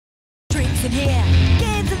Games in here!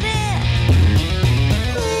 Games in there!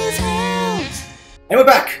 BoozeHounds! And we're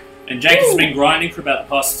back! And Jake has been grinding for about the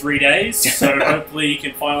past 3 days, so hopefully he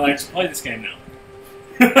can finally actually play this game now.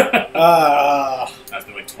 That's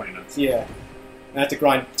been like 20 minutes. Yeah. I had to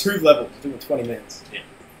grind 2 levels, do it in 20 minutes. Yeah.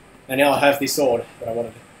 And now I have the sword that I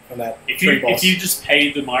wanted from that If boss. you just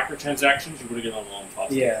paid the microtransactions, you would have gotten a long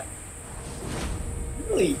faster. Yeah.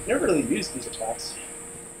 Never really used these attacks.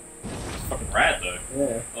 It's fucking rad though.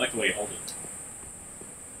 Yeah. I like the way you hold it.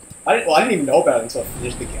 I didn't even know about it until I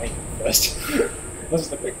finished the game first. I was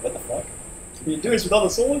just like, wait, what the fuck? Can you do this with other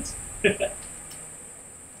swords? I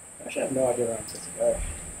actually have no idea where I'm supposed to go.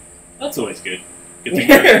 That's always good.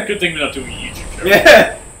 Good thing we're not doing a YouTube show.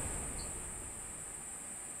 Yeah!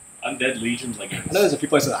 Undead Legion leggings. I know there's a few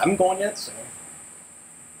places I haven't gone yet, so...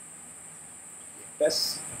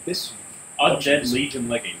 This... Undead Legion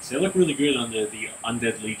leggings. They look really good under the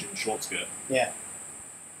Undead Legion short skirt. Yeah.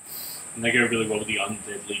 And they go really well with the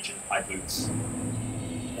Undead Legion high boots.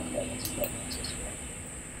 Okay, that's what I'm supposed to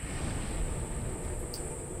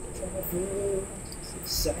go.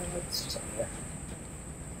 It's just up there.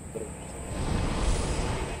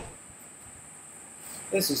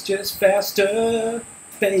 This is just faster,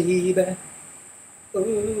 baby.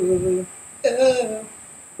 Ooh, oh.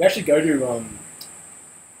 We actually go to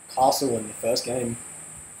Castle in the first game.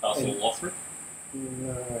 Castle Lothric?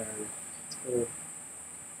 No, it's called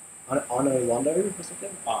Anno Londo or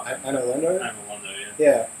something. Anno Londo. Anno Londo, yeah.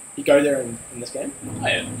 Yeah, you go there in this game. Oh,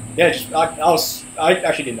 yeah. Yeah, I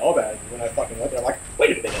actually didn't know about it when I fucking went there. I'm like,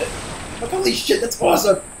 wait a minute. I'm like, holy shit, that's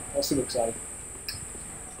awesome. I was super excited.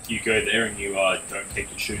 You go there and you don't take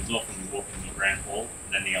your shoes off and you walk in the Grand Hall,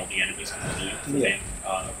 and then all the enemies come to you within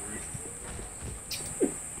route.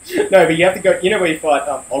 No, but you have to go. You know where you fight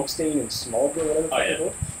Ogstein and Smog or whatever. Oh, yeah.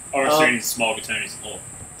 Called? Or Australian Smog Attorney's Law.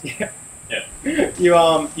 Yeah. Yeah. You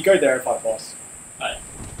go there and fight the boss. Oh, yeah.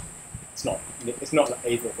 It's not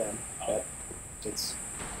either of them, Oh. but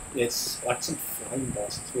it's like some flame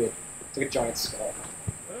boss. It's weird. It's like a giant skull.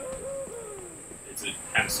 Is it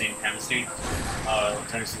Hammerstein?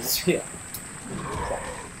 Attorney's Law? Yeah.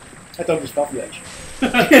 That dog was puppy age.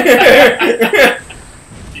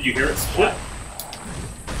 Did you hear it splat?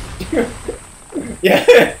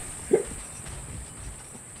 Yeah.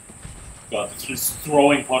 God, it's just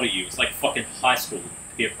throwing pot at you. It's like fucking high school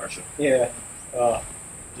peer pressure. Yeah. Yeah.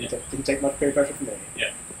 Didn't take much peer pressure from me.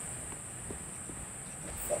 Yeah.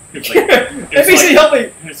 Fuck. It's like, NPC, help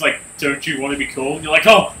me! It's like, don't you want to be cool? And you're like,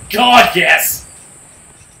 oh God, yes.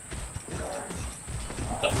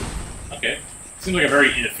 Okay. Seems like a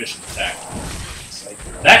very inefficient attack.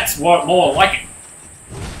 That's what more like it.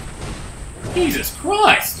 Jesus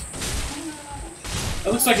Christ!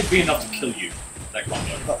 That looks like it'd be enough to kill you. That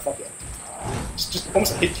combo. Oh, fuck yeah. Just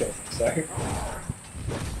almost a hit kill, so...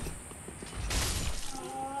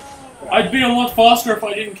 I'd be a lot faster if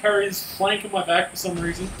I didn't carry his flank in my back for some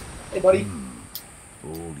reason. Hey, buddy.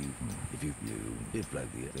 If you if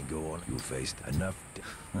like the go on, you faced enough.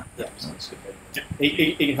 Yeah, just skip it.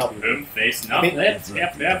 He can help you. Boom, face, not yep.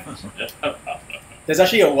 There's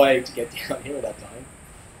actually a way to get down here without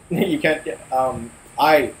dying. You can't get...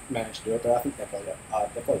 I managed to do it, but I think they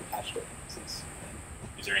probably patched it since then.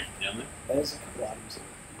 Is there anything down there? There's a couple items in it.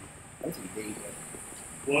 I don't think you need it.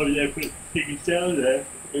 Why would they put piggies down there?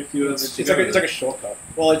 If you It's like a shortcut.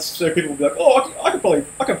 Well, it's so people will be like, oh, I could probably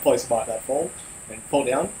survive that fall and fall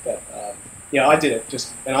down. But yeah, I did it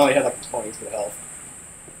and I only had like 20 for the health.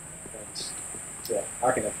 And yeah, I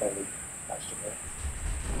reckon they probably patched it there.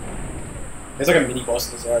 There's like a mini boss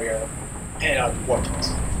in this area, and I won't do this.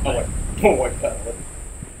 I won't cut it.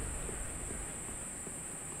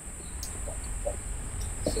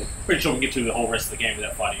 Pretty sure we can get through the whole rest of the game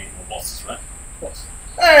without fighting any more bosses, right? Of course.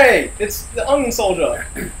 Hey, it's the Onion Soldier.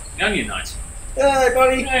 The Onion Knight. Hey,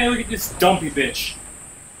 buddy. Hey, look at this dumpy bitch.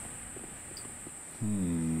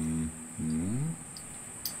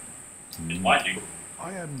 Enlightening.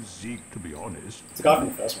 I am Zeke, to be honest. It's a guy from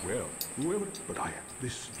the first one. Well, whoever, but I have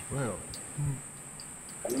this. Well,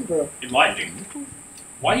 I remember. Enlightening.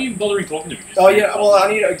 Why are you bothering talking to me? Oh yeah, well I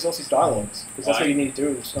need to exhaust his dialogues because that's what you need to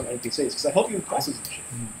do with some NPCs because they help you with bosses and shit.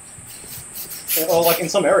 Or like in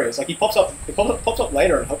some areas, like he pops up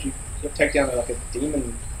later and helps you take down like a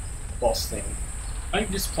demon boss thing. I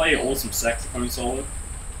can just play awesome saxophone solo.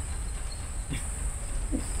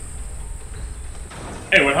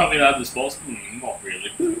 Hey, what helped me out of this boss? Not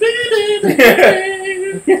really.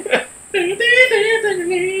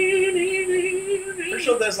 Pretty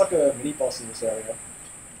sure there's like a mini boss in this area.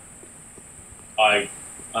 I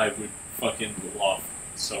would fucking laugh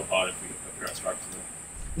so hard if we could put our structure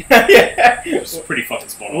there. Yeah. It's pretty fucking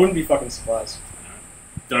spot on. I wouldn't be fucking surprised.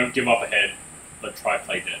 Don't give up ahead, but try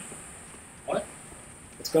play dead. What?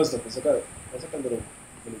 It's because there's like a little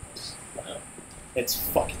boss. Oh. It's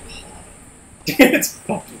fucking hard. It's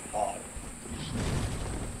fucking hard.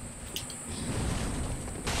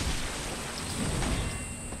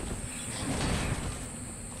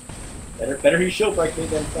 Better he shield break me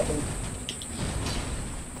than fucking.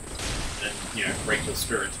 And, you know, break your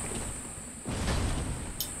spirit.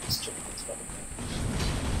 This chicken is fucking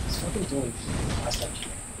bad. It's fucking doing nice damage.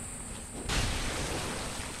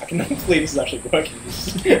 I cannot believe this is actually working.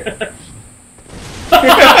 He's getting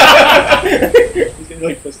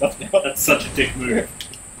really pissed off now. That's such a dick move.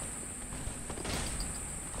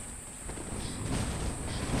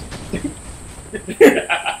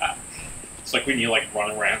 It's like when you like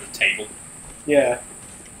run around the table. Yeah.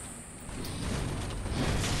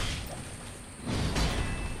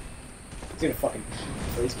 He's gonna fucking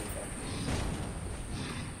freeze me.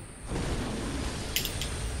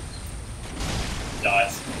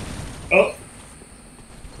 Dies. Oh!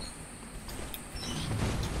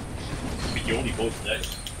 Be yawny boy today.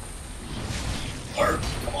 Oh,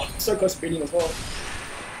 come on. So close to beating as well.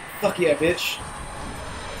 Fuck yeah, bitch.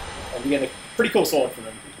 And you get a pretty cool sword from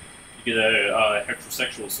him. You get a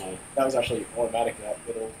heterosexual sword. That was actually automatic, that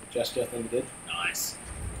little gesture thing he did. Nice.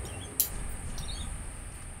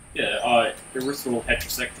 Yeah, irreversible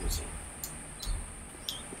heterosexual sword.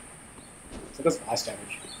 So it does ice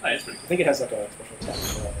damage. Oh, that's pretty I cool. think it has like a special attack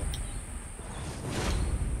as well.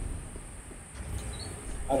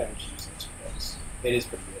 I don't actually use it, but it is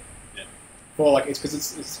pretty good. Yeah. Well, like, it's because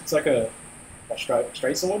it's like a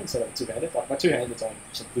straight sword, so like two-handed. Like, my two-handed is on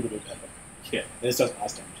just a little bit better. Yeah. And this does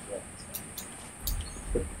ice damage as well.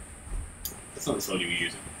 So. That's not the sword you were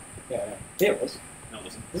using. Yeah, yeah, it was. No, it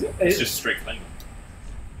wasn't. Is it? It's just straight claymore.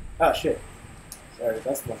 Ah, shit. Sorry,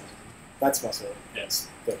 that's the one. That's my sword. Yeah. It's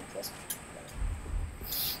 30 plus.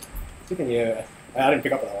 Thinking, yeah. I didn't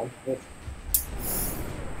pick up that one. But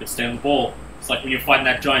Gotta stay on the ball. It's like when you're fighting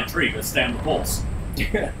that giant tree, you gotta stay on the balls.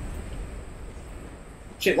 yeah.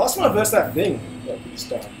 Shit, last time I versed that thing, that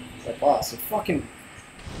class, it fucking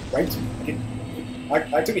raped me.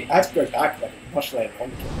 Like, I had to go back like much later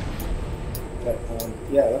on. But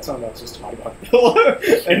yeah, that time I was just hiding behind the pillow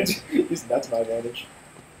and using that to my advantage.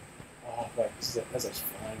 Oh, like, this is it. There's those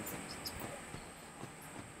flying things.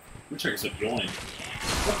 Which I stop yawning.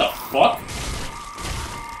 What the fuck?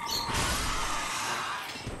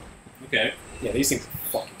 Okay. Yeah, these things are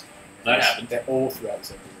fucking annoying. That happened. They're all throughout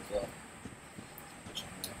this area as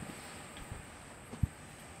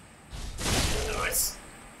well. Nice.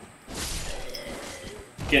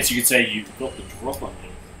 Guess you could say you got the drop on me.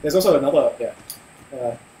 There's also another, yeah.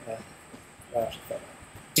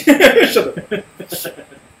 Shut up.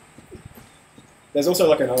 There's also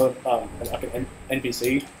like another, like an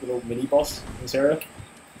NPC, little mini boss in this area.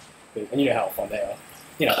 And you know how fun they are.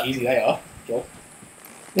 You know how easy they are, Joel.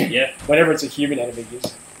 Yeah. Whenever it's a human enemy,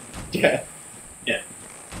 yeah. Yeah.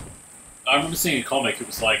 I remember seeing a comic, it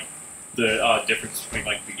was like the difference between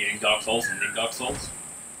like beginning Dark Souls and ending Dark Souls.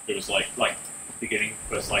 It was like beginning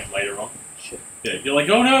versus like later on. Shit. Yeah, you're like,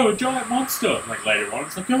 oh no, a giant monster. Like later on,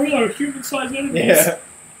 it's like, oh no, human-sized enemies. Yeah.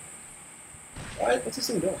 Alright, what's this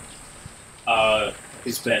thing doing?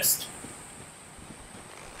 His best.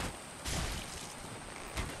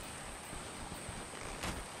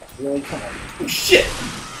 Really? Come on. Oh shit!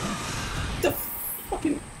 The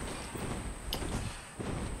fucking...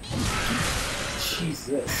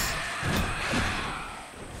 Jesus.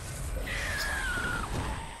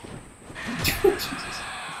 Jesus.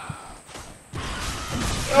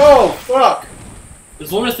 Oh, fuck!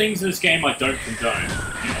 There's a lot of things in this game I don't condone. You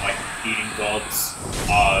know, like eating gods,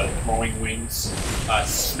 throwing wings,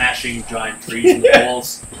 smashing giant trees and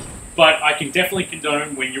walls. But I can definitely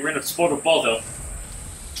condone when you're in a spot of bother,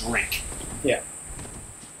 drink. Yeah.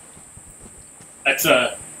 That's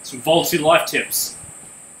some Volty life tips.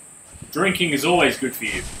 Drinking is always good for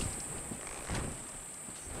you.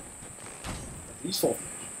 Useful.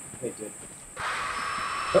 They did.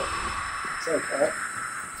 Oh. So, alright.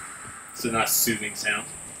 It's a nice soothing sound.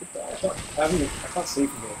 I can't see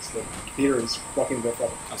from here. The computer is blocking the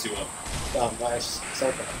fucking Can't see what. my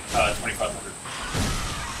cell phone. 2500.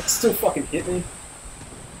 It still fucking hit me.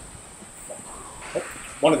 Fuck. Oh,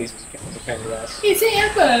 one of these was a pain in the ass. Is it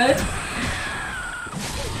a bird?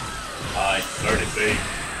 I bird it be.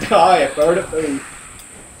 Ah, yeah, bird it be.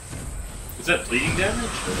 Is that bleeding damage?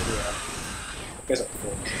 Yeah. It goes up to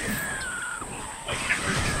 4. Like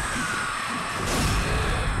hemorrhage.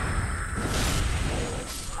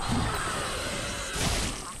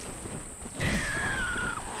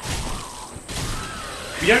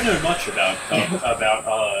 We don't know much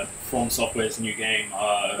about From Software's new game,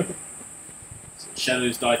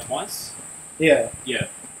 Shadows Die Twice. Yeah. Yeah,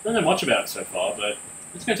 don't know much about it so far, but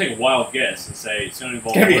it's going to take a wild guess and say it's going to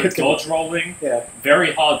involve dodge rolling, Yeah.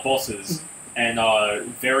 very hard bosses, and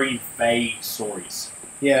very vague stories.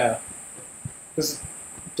 Yeah. Because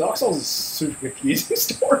Dark Souls is super confusing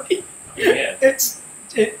story. Yeah.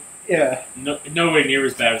 Yeah. Nowhere near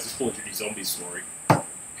as bad as the Call of Duty Zombies story.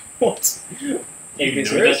 What? You know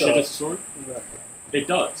that shit has a story? It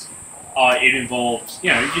does. It involves,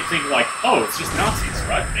 you think like, oh, it's just Nazis,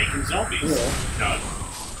 right? Making zombies. Yeah.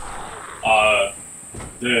 No.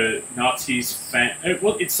 The Nazis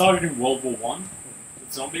it started in World War One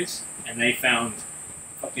with zombies, and they found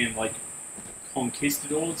fucking like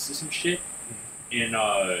conquistadors or some shit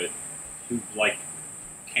who like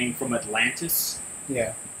came from Atlantis.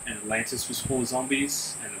 Yeah. And Atlantis was full of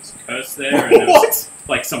zombies, and there was a curse there. And there was,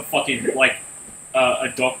 like some fucking a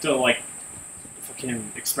doctor like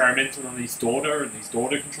fucking experimented on his daughter, and his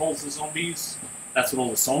daughter controls the zombies. That's what all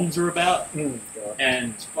the songs are about. God.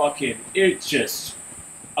 And fucking, it just...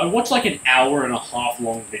 I watched like an hour and a half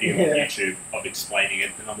long video on YouTube of explaining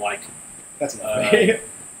it, and I'm like... That's enough. You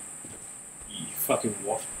fucking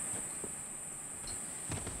what?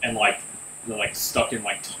 And like, they're like stuck in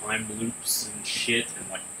like time loops and shit, and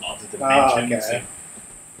like other dimensions. Okay. And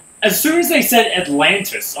as soon as they said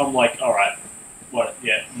Atlantis, I'm like, alright, what,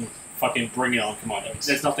 yeah, fucking bring it on, come on.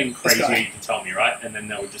 There's nothing crazy you can tell me, right? And then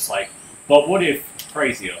they were just like, but what if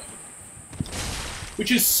crazier?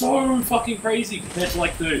 Which is so fucking crazy compared to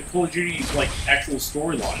like the Call of Duty like actual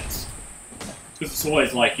storylines. Because it's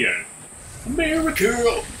always like,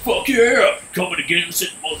 America, fuck yeah, coming against it,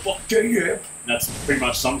 motherfucker, yeah. And that's pretty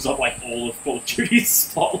much sums up like all of Call of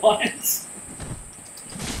Duty's plot lines.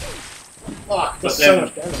 Fuck, But so then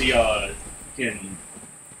much damage.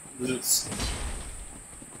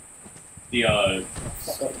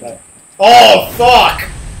 Oh, fuck!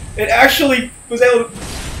 It actually was able to...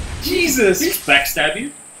 Jesus! Did he backstab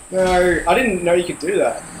you? No, I didn't know you could do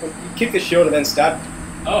that. You kicked the shield and then stabbed.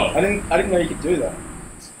 Oh. I didn't know you could do that.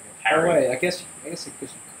 Harry. Oh wait, I guess you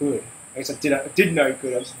could. I guess I did know you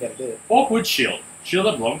could, I just never did. Hawkwood shield. Shield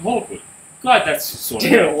that belonged to Hawkwood. Glad that's sort of...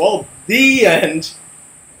 Damn, well, the end!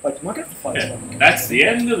 Like, am I gonna fight this one? That's the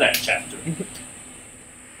end of that chapter.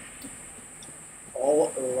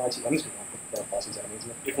 Alrighty, I'm just gonna pass these enemies.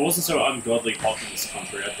 If it wasn't so ungodly hot in this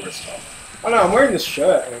country, I'd wear stuff. I know, I'm wearing this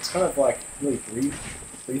shirt and it's kind of like really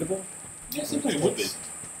breathable. Yeah, seems like it would be.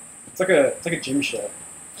 It's like a gym shirt.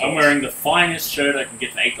 I'm wearing the finest shirt I can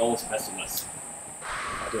get for $8 best or less.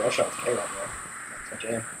 Oh, dude, I'll show it to K-Rod, bro. That's my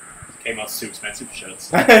jam. Kmart's too expensive for shirts.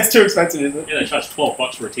 It's too expensive, isn't it? Yeah, they charge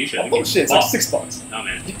 $12 for a t-shirt. Oh, bullshit, it's like $6. No,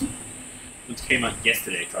 man. I went to Kmart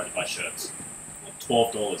yesterday trying to buy shirts. Like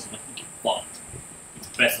 $12. I'm like, you get fucked. It's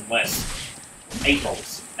best and less.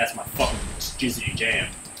 $8. That's my fucking jizzity jam.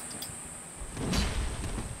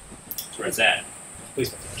 That's where it's at. Please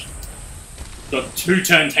don't touch. Got 2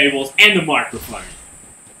 turntables and a microphone.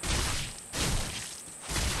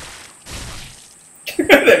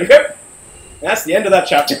 There we go. That's the end of that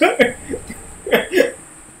chapter.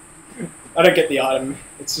 I don't get the item.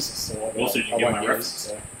 It's just a sword. Also, did you get my reference?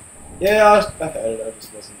 So. Yeah, I heard it. I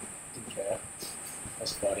just didn't care. I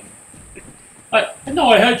was fighting. No,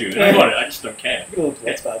 I heard you. I got it. I just don't care. Look at all the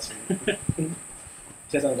blood spots.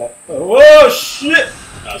 Says something like, oh, whoa, shit!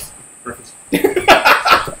 That was reference.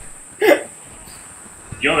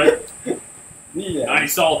 You're it. Yeah. 90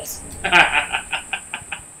 souls.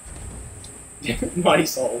 90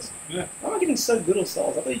 souls. Yeah. Why am I getting so little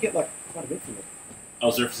souls? I thought you get like quite a bit from it. I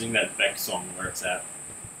was referencing that Beck song where it's at.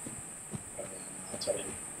 I'll tell you.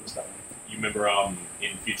 What's that one? You remember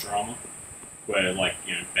in Futurama where like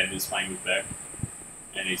Bender's playing with Beck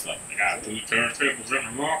and he's like, I got 2 turntables and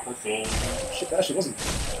a microphone. Shit, that actually wasn't.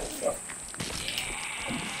 Fuck.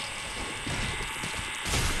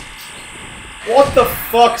 What the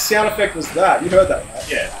fuck sound effect was that? You heard that,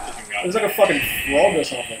 right? Yeah. It was like a fucking frog or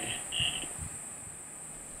something.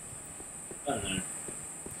 I don't know.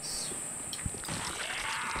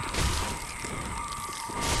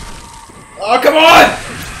 Oh, come on!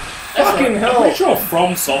 Fucking I'm hell! pretty sure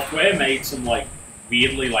From Software made some like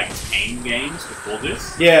weirdly like tame games before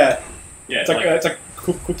this. Yeah. Yeah. It's like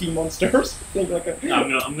Cookie Monsters. Like a... No,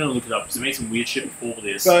 I'm gonna look it up because it made some weird shit before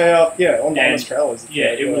this. So yeah, on the trailers.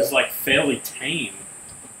 Yeah, it was like fairly tame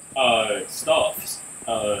stuff.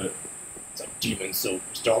 It's like Demon Souls,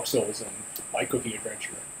 Dark Souls, and My Cooking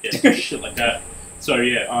Adventure. Yeah, shit like that. So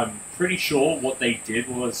yeah, I'm pretty sure what they did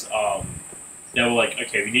was they were like,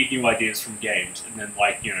 okay, we need new ideas from games, and then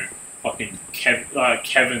like fucking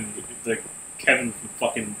Kevin, the Kevin from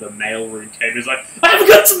fucking the mailroom came. He's like, I've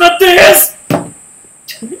got some ideas!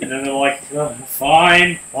 And then they're like, oh,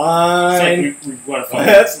 fine. Fine. It's like, we've got to find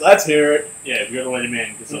Let's hear it. Yeah, we've got to let him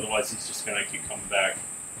in, because otherwise he's just going to keep coming back.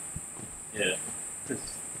 Yeah.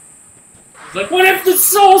 It's like, what if the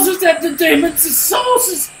souls is at the demons? The souls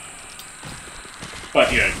is...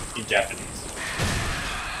 But, you know, in Japanese.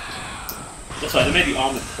 That's right, they made the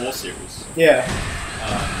Armored Core series. Yeah.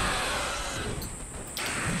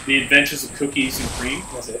 The Adventures of Cookies and Cream.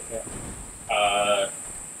 That's it, yeah.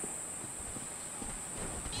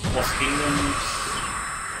 Lost Kingdoms.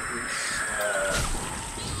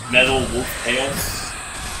 Metal Wolf Chaos.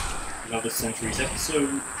 Another Centuries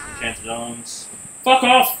episode. Enchanted Arms. Fuck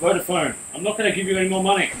off, Vodafone! I'm not gonna give you any more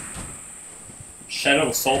money. Shadow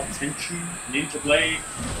Assault Tenchu. Ninja Blade.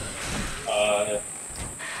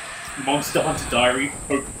 Monster Hunter Diary.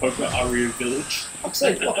 Poker Poker Aria Village. Fuck's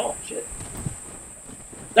sake, fuck off, shit.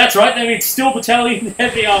 That's right, they made Steel Battalion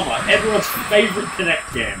Heavy Armor, everyone's favourite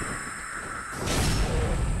Connect game.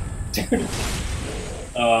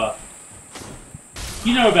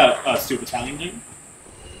 You know about Steel Battalion, don't you?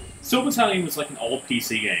 Steel Battalion was like an old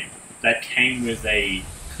PC game that came with a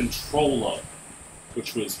controller,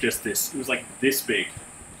 which was just this, it was like this big.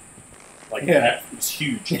 Like, that, it was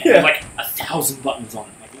huge. It had like 1,000 buttons on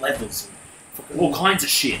it, like levers and fucking all kinds of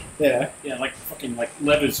shit. Yeah. Yeah, like fucking like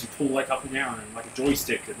levers you pull like up and down and like a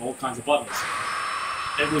joystick and all kinds of buttons.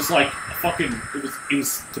 It was like a fucking, it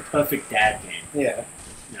was the perfect dad game. Yeah.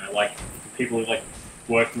 You know, like people who like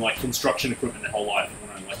worked in like construction equipment their whole life and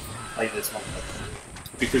want to like play this one.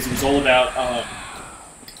 Because it was all about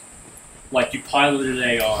like you piloted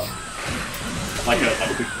a like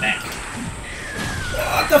a big mech.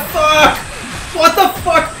 What the fuck? What the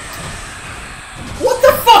fuck? What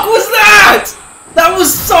the fuck was that? That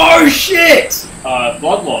was so shit!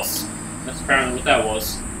 Blood Loss. That's apparently what that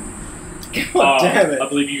was. God damn it. I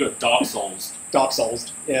believe you got Dark Souls. Dark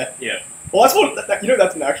Souls, yeah. Yeah. Well, that's what, you know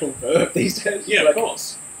that's an actual verb these days. Yeah, like, of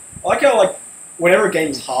course. I like how, like, whenever a game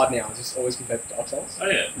is hard now, it's just always compared to Dark Souls. Oh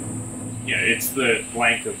yeah. Yeah, it's the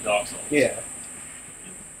blank of Dark Souls. Yeah.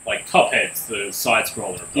 Like Cuphead's the side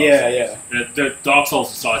scroller of Dark Yeah, Souls. yeah. The Dark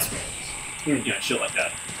Souls are side scrollers. You know, shit like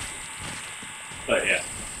that. But yeah.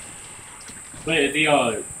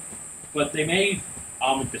 But they made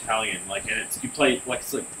Armored Battalion, like, and it's, you play, like,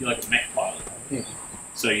 it's like, you're like a mech pilot.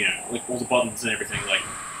 So, you know, like, all the buttons and everything, like,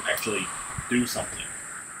 actually do something.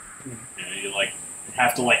 You know, you, like,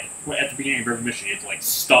 have to, like, at the beginning of every mission, you have to, like,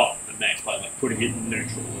 stop the mech by, like, putting it in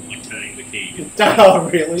neutral and, like, turning the key. Oh,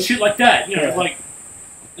 really? Shit like that, you know, Yeah. like,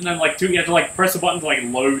 and then, like, you have to, like, press a button to, like,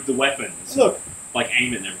 load the weapons. Look. Like,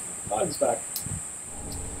 aim it and everything. Mine's back.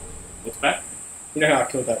 What's back? You know how I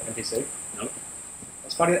killed that NPC? Nope. I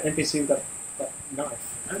was fighting that NPC with that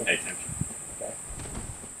knife. I don't pay attention. Okay.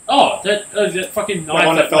 Oh, that fucking The knife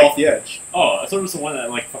one that fell like, off the edge. Oh, I thought it was the one that,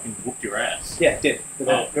 like, fucking whooped your ass. Yeah, it did.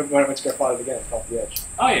 But then when I went to go fight it again, it fell off the edge.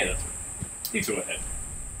 Oh, yeah, that's right. He saw a head.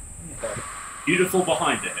 Okay. Beautiful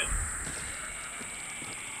behind the head.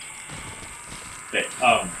 But,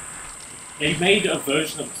 they made a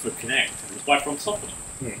version of it for Kinect. It was by From Software.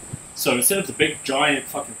 So instead of the big, giant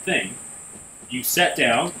fucking thing, you sat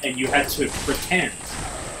down and you had to pretend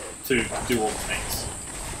to do all the things.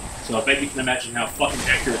 So I bet you can imagine how fucking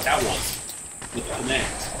accurate that was with the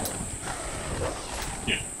Kinect.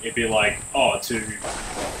 You know, it'd be like, oh, to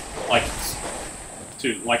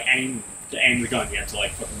aim the gun, you have to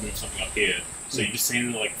like fucking move something up here. So you just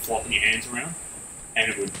stand there like flopping your hands around, and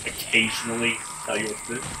it would occasionally tell you what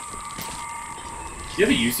to do. You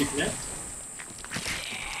ever used your Kinect?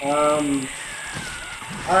 No,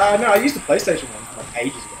 I used the PlayStation one like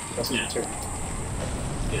ages ago. That's Yeah. too.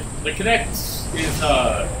 Yeah. The Kinect is it's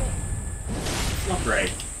not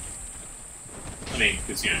great. I mean,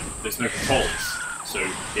 because you know, there's no controllers, so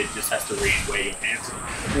it just has to read where your hands are.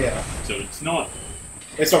 Yeah. So it's not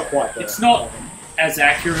quite there. It's not as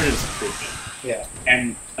accurate as it could be. Yeah.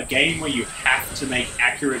 And a game where you have to make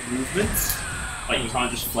accurate movements, like you can't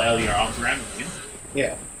just flail your arms around and win.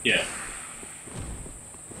 Yeah. Yeah.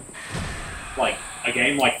 Like, a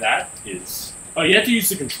game like that is... Oh, you have to use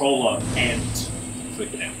the controller and the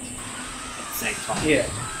Kinect at the same time. Yeah.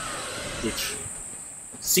 Which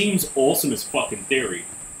seems awesome as fuck in theory,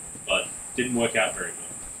 but didn't work out very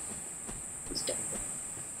well.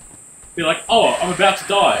 Be like, oh, I'm about to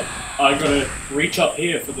die. I gotta reach up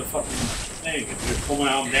here for the fucking thing and just pull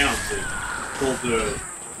my arm down to pull the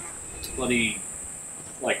bloody,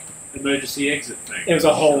 like, emergency exit thing. It was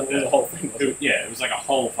a whole thing. Wasn't it? Yeah, it was like a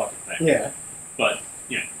whole fucking thing. Yeah. But,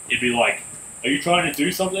 you know, it'd be like, are you trying to do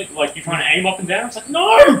something? Like, you trying to aim up and down? It's like,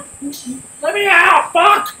 no! Let me out!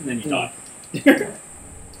 Fuck! And then you die.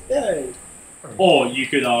 Yay. Or you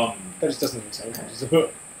could That just doesn't make sense.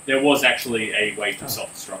 there was actually a way to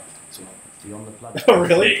self-destruct as well. Beyond the flood. Oh,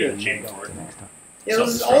 really? Yeah, you could achieve for it. Yeah, there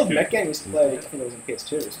was this old mech game we used to play. I think it was in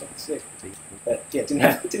PS2. It was fucking sick. But yeah, it didn't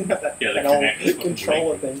have that, Yeah, the that old Kinect was fucking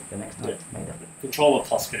controller great. thing. The next time it's made up. Controller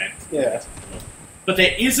plus Connect. Yeah, But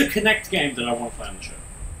there is a Connect game that I want to play on the show.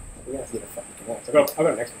 we're gonna have to get a fucking Connect. I've got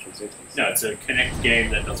an Xbox 360. No, it's a Connect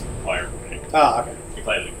game that doesn't require a Connect. Ah, okay. You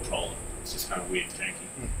play with a controller. It's just kind of weird and janky.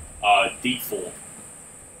 Hmm. D4.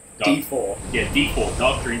 D4. Yeah, D4.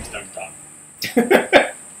 Dark Dreams Don't Die.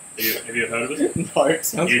 Have you heard of it? No, it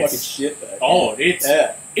sounds It's- fucking shit though. Oh, it's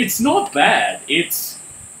Yeah. it's not bad. It's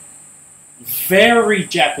very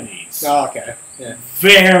Japanese. Oh, okay. Yeah.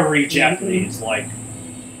 Very Japanese. Like,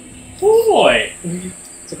 boy.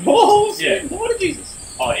 It's like, oh, Yeah. Lord of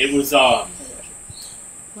Jesus. Oh, it was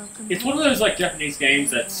Welcome It's one of those like Japanese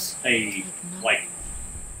games that's a like,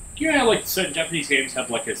 you know how like certain Japanese games have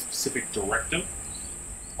like a specific director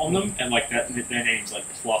on them, and like that their name's like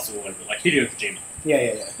Plus or whatever, like Hideo Kojima.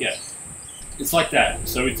 Yeah. It's like that.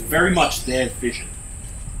 So it's very much their vision.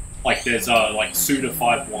 Like there's like Suda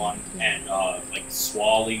 5-1 and like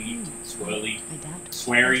Swery,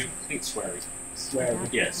 I think it's Swery. Swear.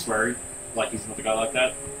 Yeah, Swery. Like he's another guy like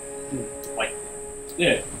that. Hmm. Like,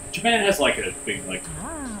 yeah, Japan has like a big like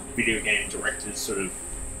Ah. video game directors sort of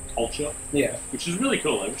culture, Yeah. which is really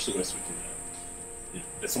cool. I wish the West would do that. Yeah,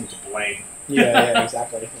 there's someone to blame. Yeah,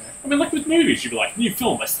 exactly. Yeah. I mean, like with movies, you'd be like, new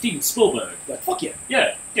film by Steven Spielberg. Like, fuck yeah.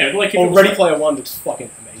 Yeah, like if it Or was Ready like, Player One looks fucking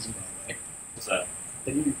amazing, by the way. what's that?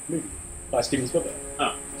 The new movie by Steven Spielberg.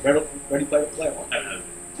 Oh. Ready Player One. I don't know.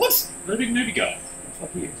 What? I'm a big movie guy.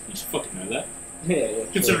 Fuck you. You should fucking know that. Yeah.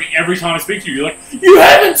 Considering every time I speak to you, you're like, you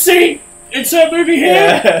haven't seen insert movie here.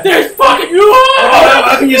 Yeah. There's fucking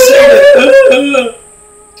How can you say that?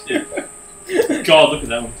 Yeah. God, look at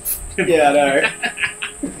that one. Yeah, I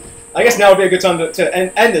know. I guess now would be a good time to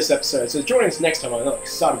end this episode. So join us next time on another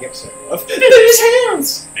exciting episode of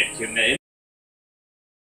BoozeHounds! Maybe